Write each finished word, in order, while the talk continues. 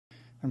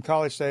I'm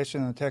College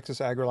Station and the Texas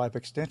AgriLife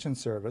Extension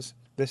Service.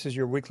 This is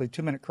your weekly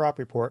 2-minute crop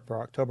report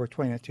for October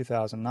 20th,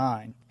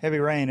 2009. Heavy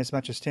rain, as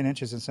much as 10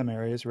 inches in some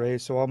areas,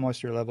 raised soil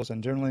moisture levels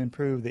and generally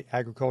improved the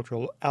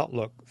agricultural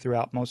outlook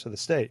throughout most of the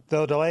state.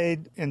 Though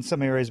delayed in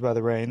some areas by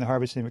the rain, the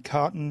harvesting of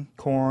cotton,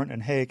 corn,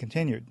 and hay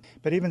continued.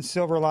 But even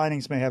silver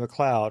linings may have a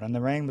cloud, and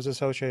the rain was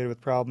associated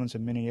with problems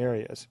in many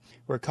areas.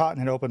 Where cotton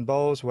had open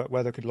bolls, wet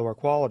weather could lower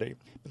quality.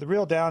 But the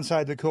real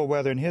downside to the cool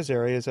weather in his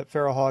area is that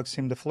feral hogs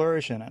seem to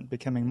flourish in it,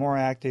 becoming more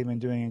active and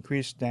doing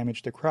increased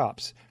damage to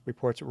crops,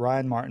 reports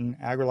Ryan Martin,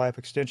 AgriLife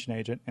Extension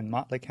Agent in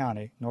Motley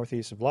County,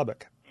 northeast of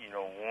Lubbock.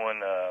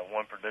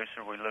 One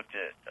producer, we looked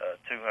at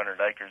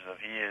 200 acres of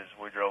his.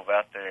 We drove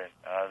out there.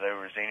 There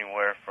was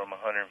anywhere from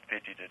 150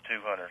 to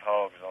 200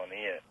 hogs on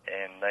it,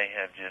 and they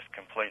have just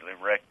completely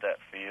wrecked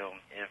that field.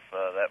 If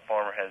that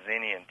farmer has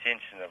any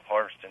intention of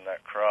harvesting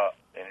that crop,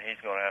 then he's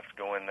going to have to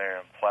go in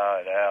there and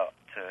plow it out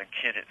to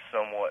get it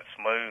somewhat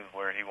smooth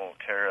where he won't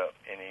tear up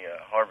any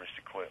harvest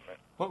equipment.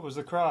 What was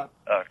the crop?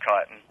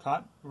 Cotton.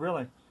 Cotton?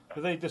 Really? Do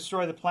they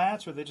destroy the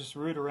plants, or they just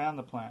root around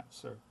the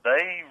plants? Or?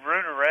 They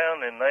root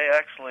around, and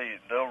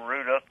they'll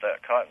root up that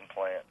cotton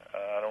plant.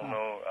 I don't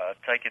know. I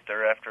take it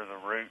they're after the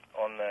root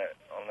on that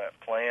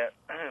plant.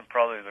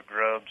 Probably the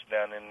grubs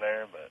down in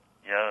there, but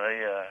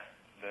yeah,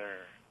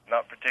 they're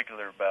not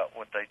particular about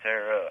what they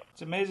tear up.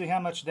 It's amazing how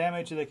much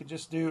damage they could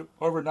just do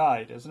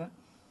overnight, isn't it?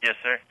 Yes,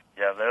 sir.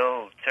 Yeah,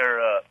 they'll tear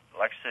up,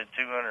 like I said,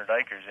 200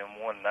 acres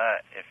in one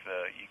night if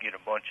you get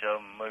a bunch of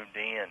them moved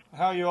in.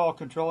 How are you all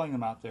controlling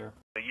them out there?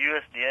 The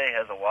USDA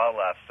has a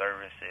wildlife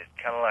service. It's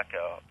kind of like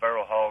a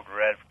feral hog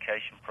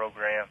eradication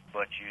program,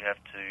 but you have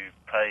to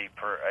pay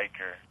per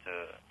acre to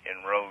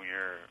enroll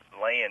your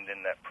land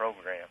in that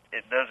program.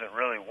 It doesn't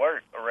really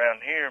work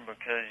around here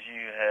because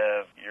you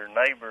have your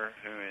neighbor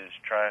who is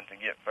trying to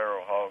get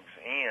feral hogs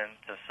in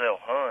to sell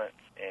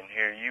hunts, and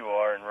here you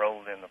are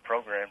enrolled in the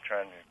program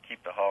trying to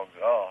keep the hogs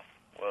off.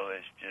 Well,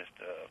 it's just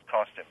a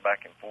constant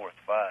back and forth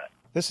fight.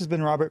 This has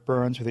been Robert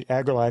Burns with the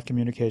AgriLife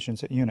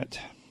Communications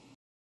Unit.